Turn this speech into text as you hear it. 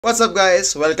What's up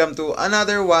guys? Welcome to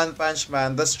another One Punch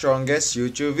Man, the strongest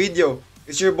YouTube video.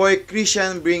 It's your boy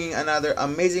Christian bringing another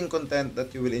amazing content that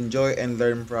you will enjoy and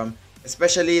learn from.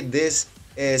 Especially this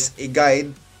is a guide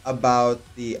about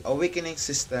the awakening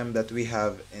system that we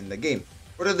have in the game.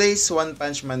 For today's One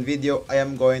Punch Man video, I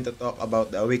am going to talk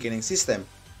about the awakening system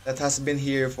that has been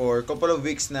here for a couple of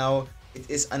weeks now. It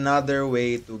is another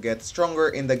way to get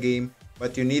stronger in the game,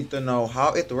 but you need to know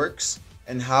how it works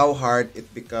and how hard it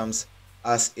becomes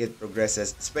as it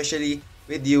progresses, especially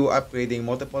with you upgrading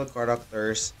multiple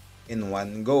characters in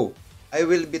one go. I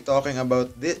will be talking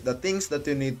about the things that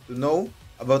you need to know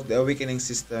about the awakening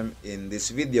system in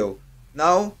this video.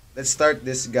 Now, let's start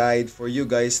this guide for you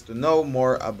guys to know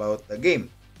more about the game.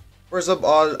 First of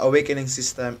all, awakening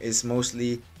system is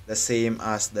mostly the same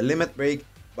as the limit break,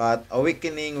 but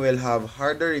awakening will have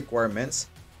harder requirements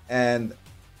and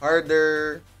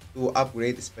harder to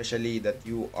upgrade, especially that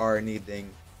you are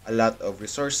needing a lot of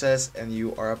resources and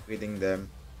you are upgrading them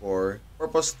for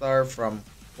purple star from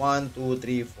 1, 2,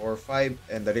 3, 4, 5,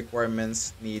 and the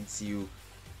requirements needs you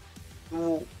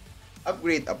to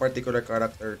upgrade a particular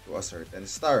character to a certain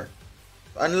star.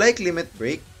 So unlike limit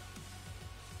break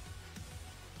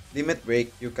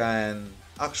you can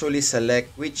actually select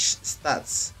which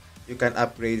stats you can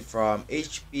upgrade from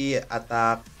HP,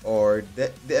 attack, or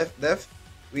def,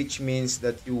 which means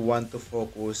that you want to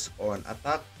focus on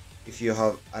attack if you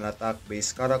have an attack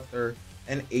based character,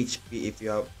 and HP if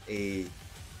you have a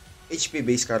HP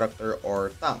based character or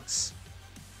tanks.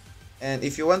 And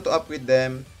if you want to upgrade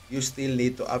them, you still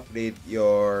need to upgrade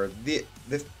your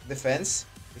defense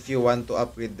if you want to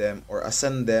upgrade them or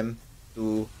ascend them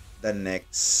to the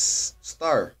next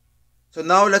star. So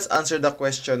now let's answer the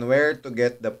question where to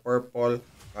get the purple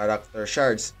character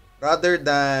shards. Rather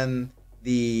than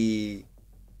the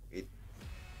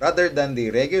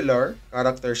regular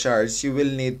character shards, you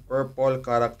will need purple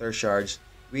character shards,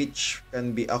 which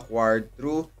can be acquired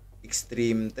through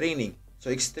extreme training.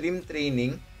 So extreme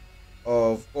training,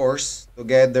 of course,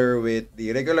 together with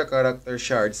the regular character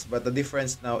shards, but the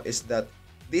difference now is that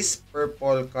these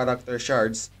purple character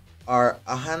shards are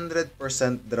 100%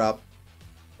 drop.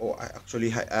 Oh,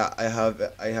 I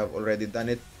have already done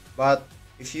it. But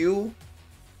if you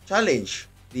challenge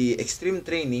the extreme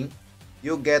training,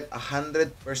 you get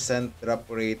 100% drop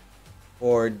rate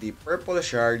for the purple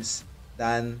shards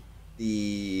than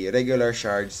the regular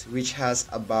shards, which has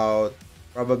about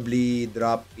probably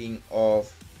dropping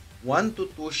of 1 to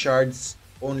 2 shards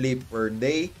only per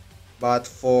day. But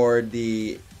for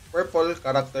the purple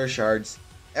character shards,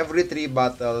 every 3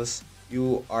 battles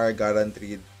you are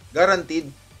guaranteed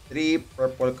 3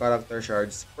 purple character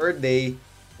shards per day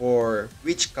for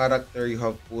which character you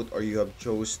have put or you have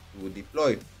chose to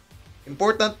deploy.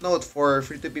 Important note for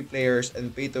free-to-play players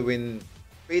and pay-to-win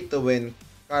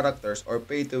characters or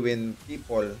pay-to-win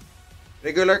people,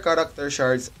 regular character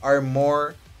shards are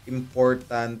more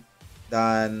important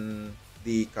than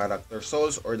the character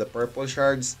souls or the purple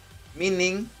shards,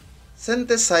 meaning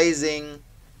synthesizing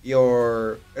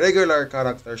your regular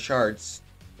character shards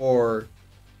for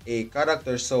a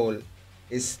character soul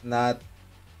is not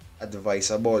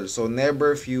advisable. So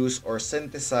never fuse or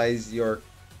synthesize your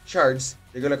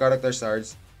regular character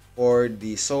shards for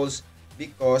the souls,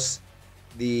 because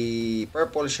the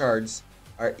purple shards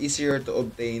are easier to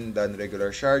obtain than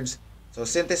regular shards. So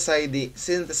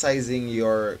synthesizing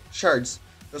your shards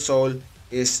to soul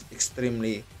is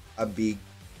extremely a big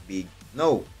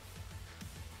no.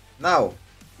 Now,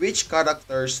 which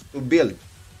characters to build?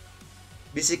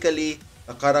 Basically,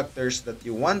 the characters that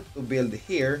you want to build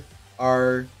here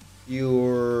are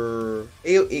your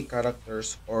AoE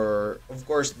characters, or of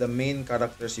course the main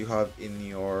characters you have in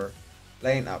your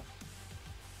lineup.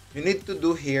 You need to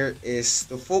do here is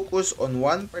to focus on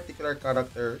one particular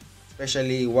character,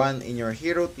 especially one in your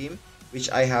hero team, which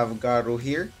I have Garu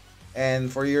here,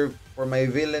 and for my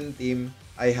villain team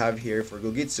I have here for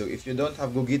Gugitsu. If you don't have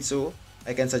Gugitsu,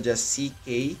 I can suggest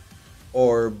CK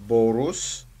or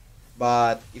Borus,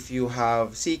 but if you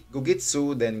have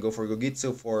Gugitsu, then go for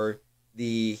Gugitsu. For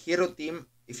the hero team,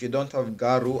 if you don't have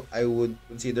Garu, I would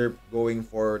consider going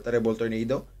for Terrible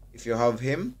Tornado if you have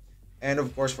him. And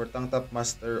of course for Tank Top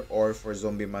Master or for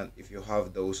Zombie Man if you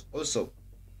have those also.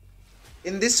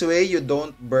 In this way, you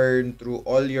don't burn through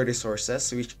all your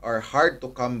resources, which are hard to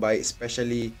come by,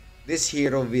 especially this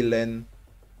hero villain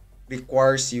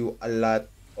requires you a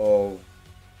lot of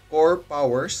core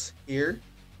powers. Here,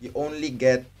 you only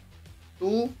get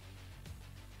 2,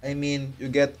 you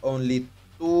get only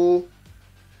 2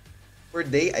 per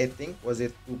day, I think. Was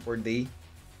it 2 per day?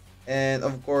 And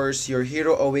of course, your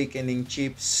hero awakening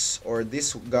chips or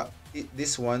this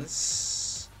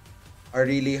ones are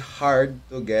really hard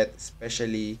to get,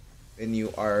 especially when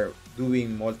you are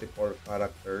doing multiple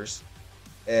characters.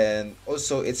 And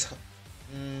also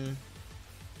mm,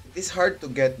 it is hard to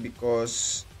get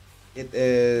because it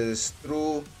is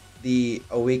through the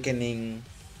awakening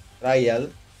trial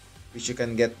which you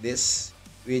can get this,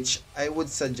 which I would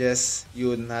suggest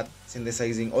you not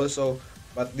synthesizing also,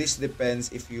 but this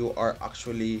depends if you are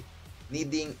actually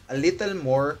needing a little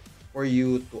more for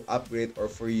you to upgrade or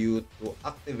for you to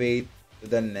activate to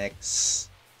the next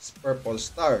purple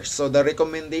star. So the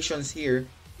recommendations here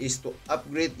is to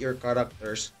upgrade your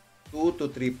characters 2 to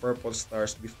 3 purple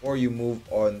stars before you move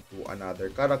on to another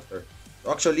character.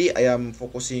 So actually, I am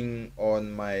focusing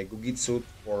on my Gugitsu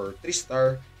for 3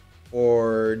 star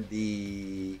for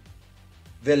the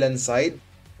villain side.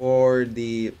 For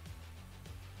the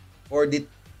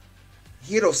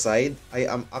hero side, I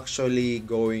am actually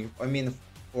going,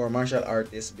 for martial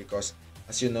artist, because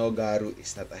as you know, Garu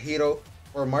is not a hero.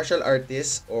 For martial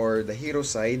artist or the hero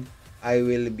side, I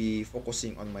will be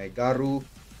focusing on my Garu,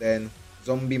 then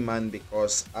Zombie Man,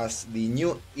 because as the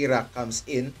new era comes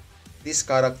in, these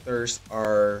characters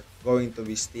are going to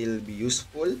be still be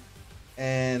useful.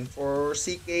 And for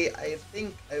CK, I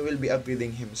think I will be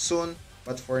upgrading him soon.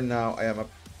 But for now, I am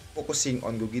focusing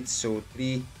on Gugitsu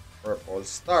 3 Purple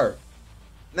Star.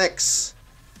 Next,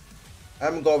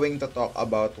 I'm going to talk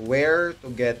about where to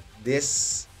get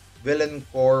this villain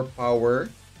core power,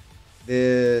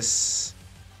 this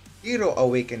hero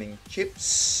awakening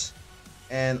chips,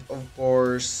 and of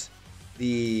course,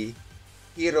 the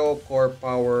hero core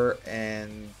power,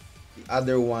 and the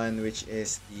other one, which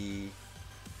is the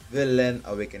villain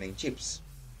awakening chips.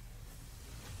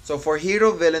 So for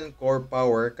hero villain core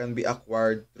power can be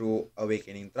acquired through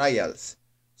awakening trials.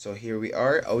 So here we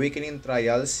are, awakening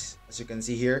trials, as you can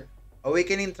see here.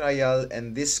 Awakening trial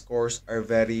and these cores are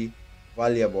very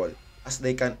valuable as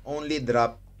they can only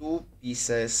drop 2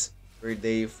 pieces per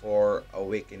day for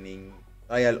awakening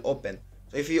trial open.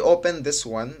 So if you open this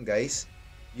one, guys,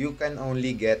 you can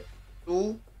only get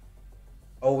 2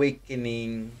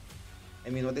 awakening, I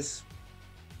mean, what is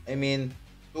I mean,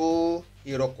 2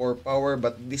 hero core power,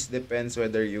 but this depends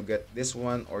whether you get this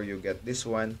one or you get this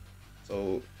one.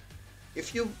 So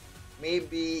if you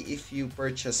if you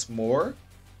purchase more,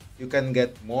 you can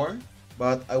get more,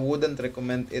 but I wouldn't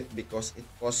recommend it because it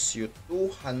costs you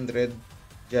 200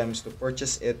 gems to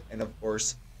purchase it, and of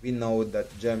course we know that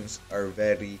gems are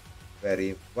very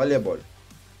valuable,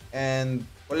 and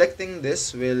collecting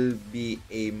this will be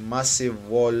a massive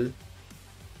wall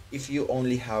if you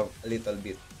only have a little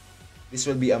bit. This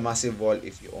will be a massive wall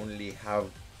if you only have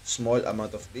small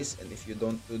amount of this, and if you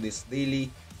don't do this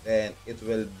daily, then it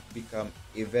will become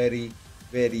a very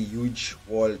huge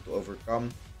wall to overcome.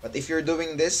 But if you're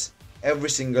doing this every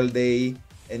single day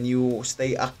and you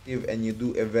stay active and you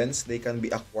do events, they can be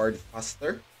acquired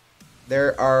faster.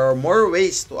 There are more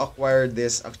ways to acquire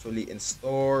this actually in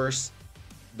stores,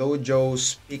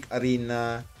 dojos, peak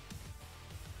arena,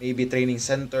 maybe training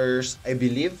centers, I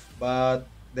believe, but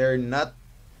they're not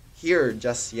here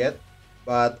just yet.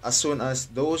 But as soon as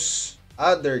those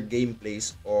other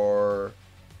gameplays, or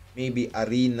maybe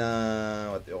arena,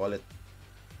 what do you call it,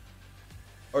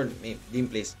 or maybe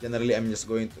gameplays, generally I'm just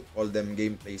going to call them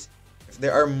gameplays, if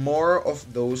there are more of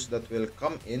those that will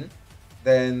come in,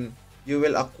 then you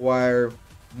will acquire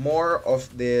more of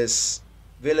this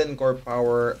villain core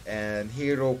power and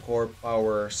hero core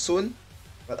power soon.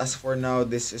 But as for now,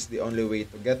 this is the only way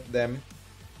to get them.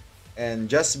 And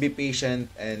just be patient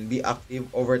and be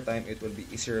active. Over time, it will be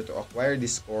easier to acquire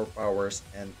these core powers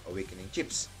and awakening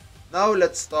chips. Now,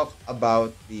 let's talk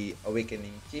about the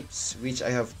awakening chips, which I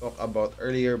have talked about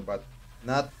earlier, but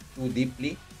not too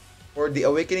deeply. For the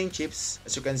awakening chips,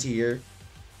 as you can see here,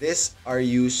 these are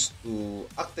used to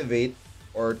activate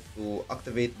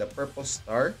the purple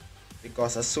star,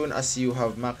 because as soon as you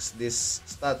have maxed these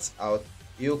stats out,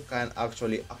 you can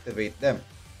actually activate them.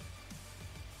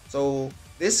 So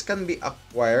this can be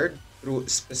acquired through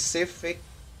specific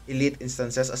elite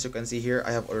instances. As you can see here,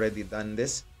 I have already done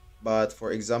this. But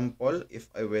for example, if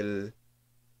I will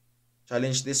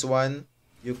challenge this one,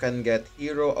 you can get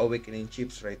hero awakening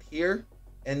chips right here.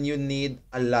 And you need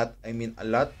a lot. I mean a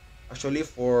lot. Actually,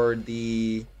 for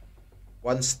the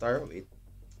 1 star,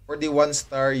 for the 1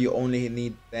 star, you only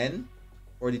need 10.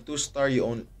 For the 2 star,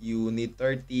 you need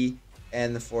 30.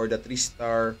 And for the 3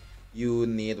 star, you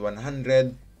need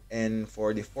 100. And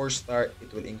for the 4 star,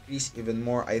 it will increase even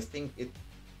more. I think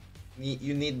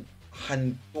you need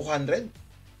 200.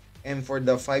 And for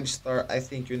the 5 star, I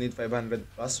think you need 500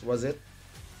 plus, was it?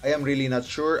 I am really not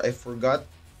sure. I forgot.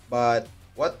 But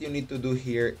what you need to do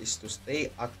here is to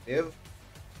stay active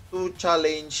to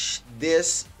challenge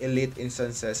these elite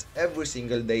instances every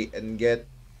single day and get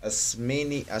as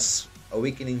many as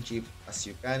awakening chips as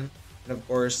you can. And of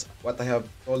course, what I have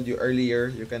told you earlier,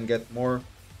 you can get more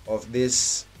of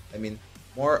this,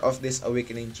 more of this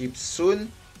awakening chips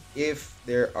soon if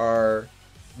there are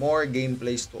more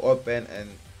gameplays to open, and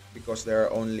because there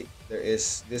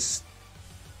is this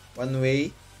one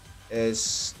way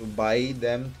is to buy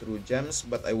them through gems,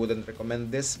 but I wouldn't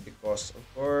recommend this because of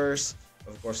course,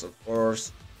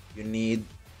 you need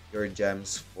your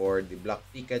gems for the block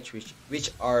tickets,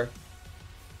 which are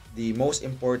the most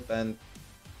important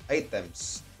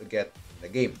items to get in the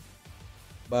game.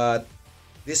 But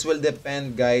this will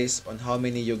depend, guys, on how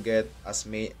many you get.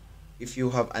 If you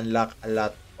have unlocked a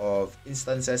lot of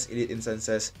instances, elite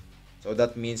instances, so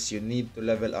that means you need to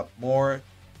level up more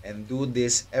and do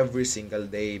this every single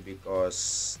day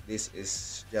because this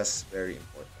is just very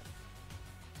important.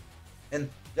 And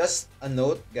just a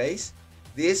note, guys,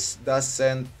 this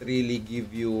doesn't really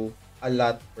give you a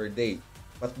lot per day,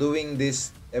 but doing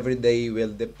this every day will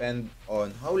depend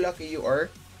on how lucky you are.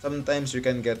 Sometimes you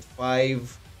can get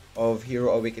 5 of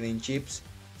Hero Awakening chips,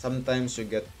 sometimes you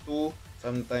get 2,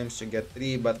 sometimes you get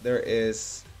 3, but it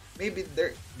is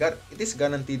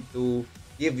guaranteed to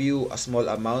give you a small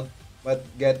amount, but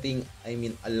getting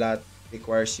a lot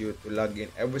requires you to log in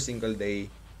every single day.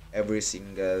 Every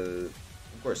single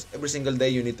day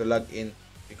you need to log in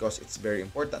because it's very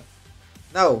important.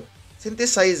 Now,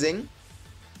 synthesizing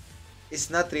is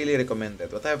not really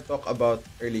recommended. What I've talked about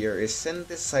earlier is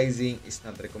synthesizing is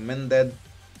not recommended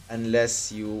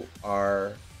unless you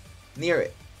are near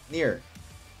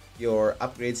your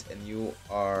upgrades and you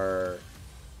are.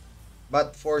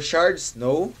 But for shards,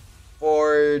 no.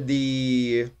 For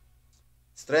the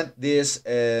strength disc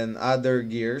and other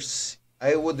gears,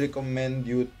 I would recommend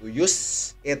you to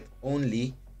use it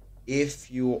only if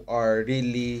you are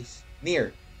really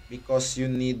near, because you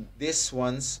need these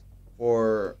ones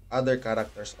for other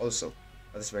characters also.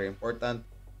 That is very important.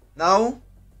 Now,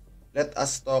 let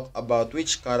us talk about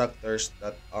which characters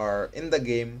that are in the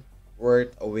game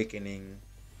worth awakening,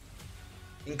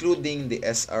 including the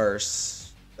SRs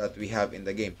that we have in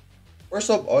the game. First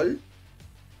of all,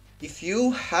 if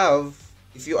you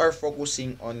are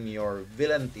focusing on your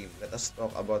villain team, let us talk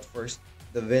about first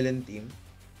the villain team.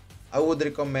 I would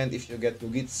recommend, if you get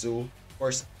Gugitsu, of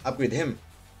course, upgrade him.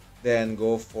 Then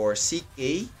go for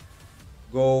CK,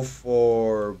 go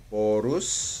for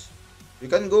Borus. You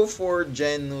can go for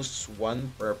Genus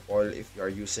 1 purple if you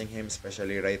are using him,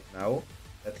 especially right now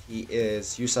that he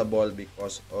is usable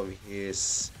because of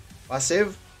his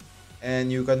passive. And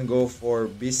you can go for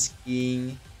Beast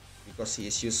King because he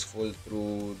is useful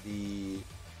through the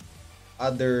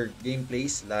other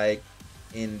gameplays, like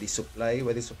in the supply,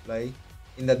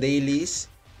 in the dailies.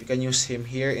 You can use him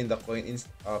here in the coin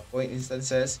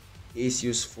instances. He is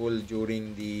useful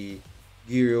during the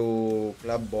Gyro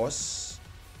Club boss.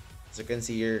 As you can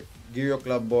see here, Gyro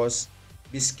Club boss,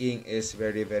 Beast King is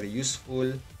very very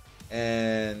useful.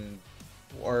 And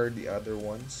who are the other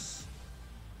ones?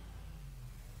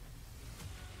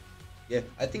 Yeah,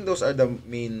 I think those are the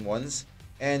main ones.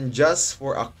 And just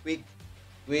for a quick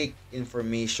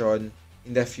information,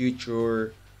 in the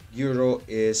future, Gyro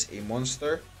is a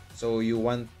monster. So you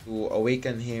want to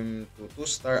awaken him to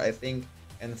 2-star, I think.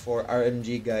 And for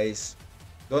RMG guys,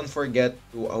 don't forget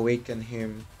to awaken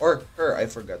him, or her, I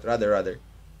forgot, rather.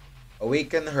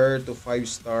 Awaken her to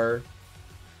 5-star.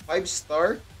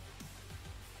 5-star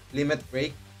limit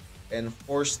break, and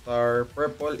 4-star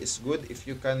purple is good. If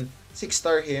you can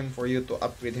 6-star him for you to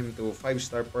upgrade him to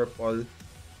 5-star purple,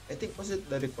 I think, was it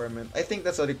the requirement? I think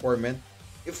that's a requirement.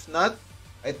 If not,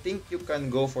 I think you can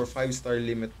go for 5-star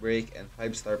limit break and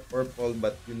 5-star purple,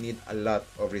 but you need a lot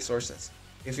of resources.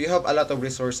 If you have a lot of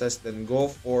resources, then go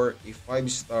for a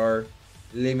 5-star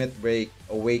limit break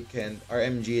awakened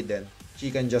RMG, then she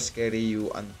can just carry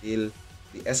you until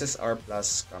the SSR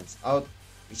plus comes out,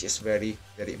 which is very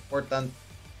very important.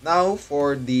 Now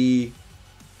for the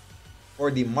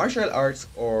martial arts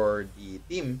or the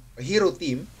team, or hero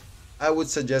team, I would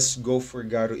suggest go for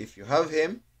Garu if you have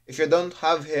him. If you don't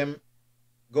have him,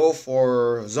 go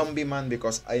for Zombie Man,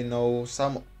 because I know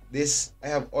I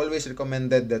have always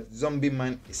recommended that Zombie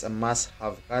Man is a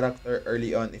must-have character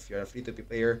early on if you're a free-to-play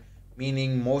player,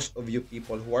 meaning most of you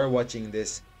people who are watching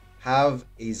this have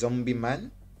a Zombie Man.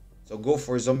 So go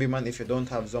for Zombie Man. If you don't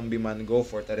have Zombie Man, go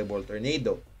for Terrible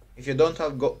Tornado. If you don't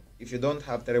have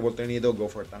Terrible Tornado, go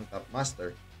for Tank Top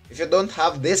Master. If you don't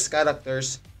have these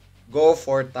characters, go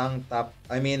for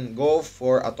go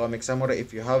for Atomic Samurai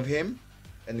if you have him,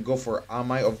 and go for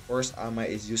Amai. Of course, Amai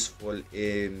is useful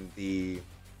in the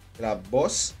club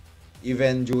boss,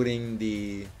 even during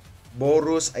the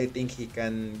Borus, I think he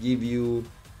can give you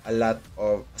a lot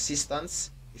of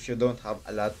assistance if you don't have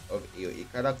a lot of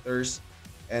AoE characters.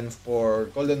 And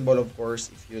for Golden Ball, of course,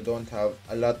 if you don't have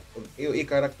a lot of AoE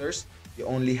characters, you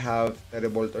only have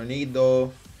Terrible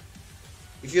Tornado.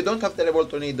 If you don't have Terrible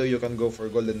Tornado, you can go for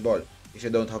Golden Ball. If you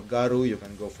don't have Garu, you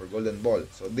can go for Golden Ball.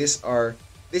 So this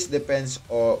depends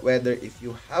on whether if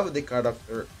you have the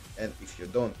character and if you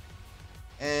don't.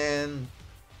 And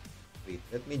wait,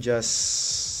 let me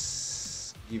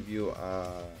just give you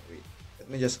a wait. Let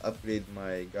me just upgrade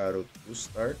my Garu to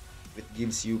 2-star. It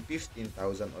gives you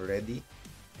 15,000 already.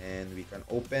 And we can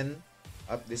open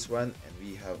up this one and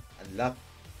we have unlocked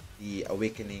the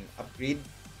Awakening upgrade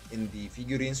in the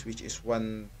figurines, which is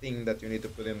one thing that you need to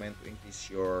put in mind to increase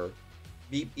your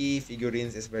BP.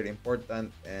 Figurines is very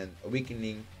important, and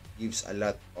Awakening gives a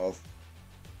lot of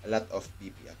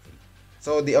BP actually.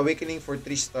 So the Awakening for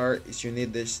 3-star is you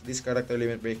need this character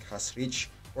limit break has reached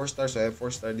 4-star, so I have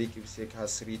 4-star. The keepsake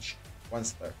has reached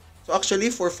 1-star. So actually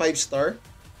for 5-star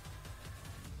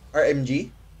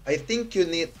RMG, I think you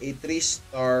need a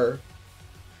 3-star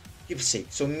keepsake.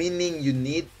 So meaning you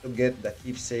need to get the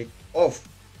keepsake of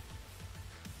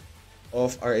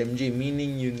RMG,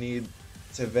 meaning you need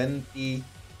 70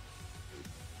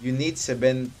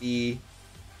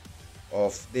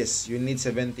 of this. You need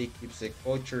 70 keepsake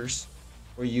vouchers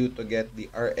for you to get the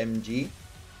RMG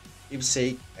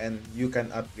keepsake, and you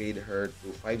can upgrade her to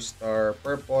 5-star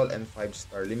purple and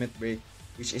 5-star limit break,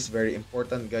 which is very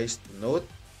important, guys, to note.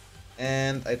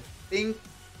 And I think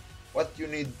what you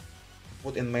need to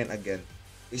put in mind again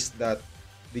is that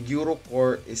the Euro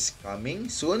Core is coming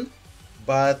soon,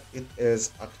 but it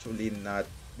is actually not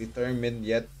determined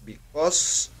yet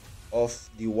because of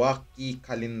the wacky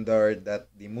calendar that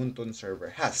the Moonton server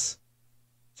has.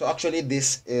 So actually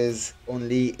this is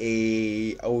only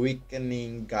a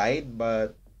awakening guide,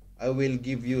 but I will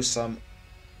give you some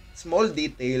small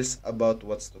details about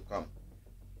what's to come.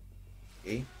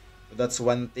 Okay, so that's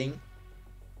one thing.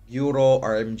 Euro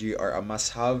RMG are a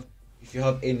must-have. If you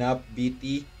have enough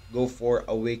BT, go for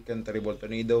Awaken Terrible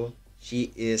Tornado.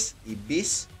 She is a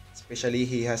beast, especially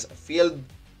he has a field.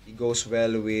 He goes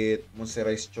well with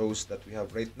Monsterized Chose that we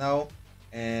have right now,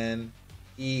 and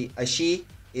she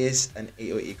is an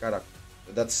AoE character.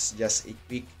 So that's just a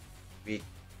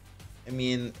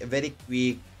a very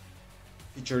quick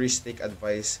futuristic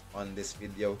advice on this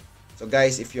video. So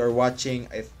guys, if you are watching,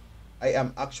 I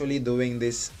am actually doing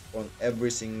this on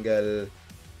every single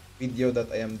video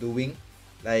that I am doing,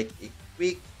 like a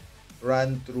quick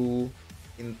run through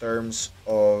in terms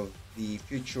of the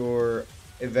future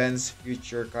events,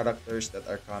 future characters that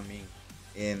are coming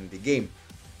in the game.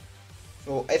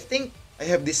 So I think I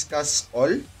have discussed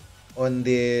all on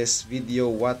this video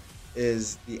what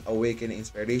is the Awakening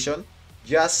inspiration.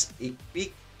 Just a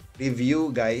quick review,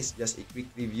 guys, just a quick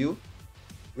review.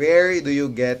 Where do you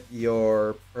get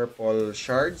your purple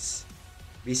shards?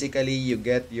 Basically, you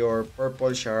get your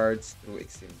purple shards through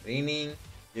extreme training.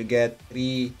 You get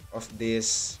 3 of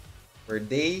this per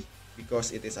day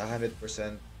because it is 100%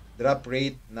 drop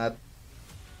rate, not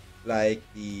like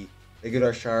the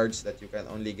regular shards that you can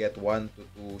only get 1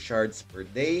 to 2 shards per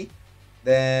day.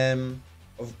 Then,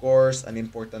 of course, an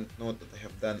important note that I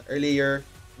have done earlier,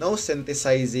 no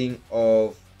synthesizing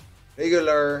of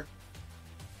regular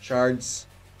shards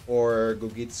for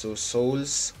Gogitsu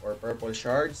souls or purple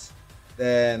shards.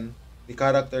 Then the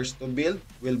characters to build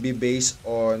will be based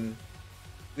on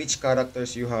which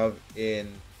characters you have in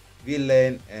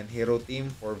villain and hero team.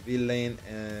 For villain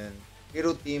and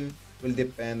hero team will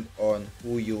depend on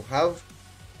who you have.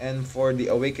 And for the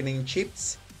Awakening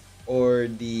chips or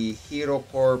the hero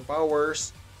core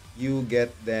powers, you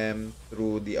get them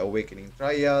through the Awakening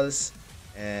trials.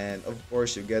 And of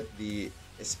course, you get the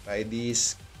spy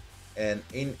disc, and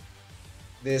in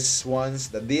this ones,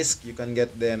 the disc, you can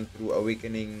get them through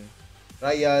Awakening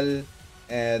trial.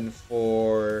 And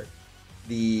for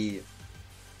the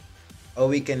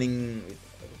Awakening, what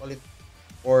do you call it?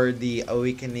 For the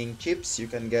Awakening chips, you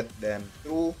can get them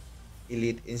through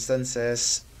elite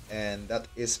instances, and that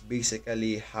is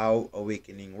basically how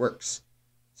Awakening works.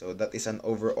 So that is an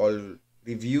overall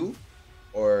review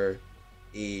or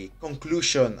a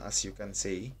conclusion, as you can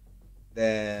say.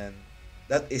 Then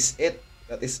that is it.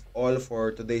 That is all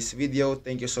for today's video.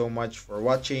 Thank you so much for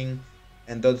watching,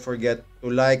 and don't forget to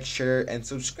like, share, and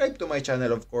subscribe to my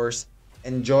channel, of course,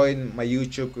 and join my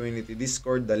YouTube community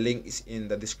Discord. The link is in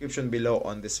the description below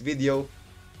on this video,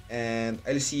 and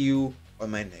I'll see you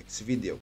on my next video.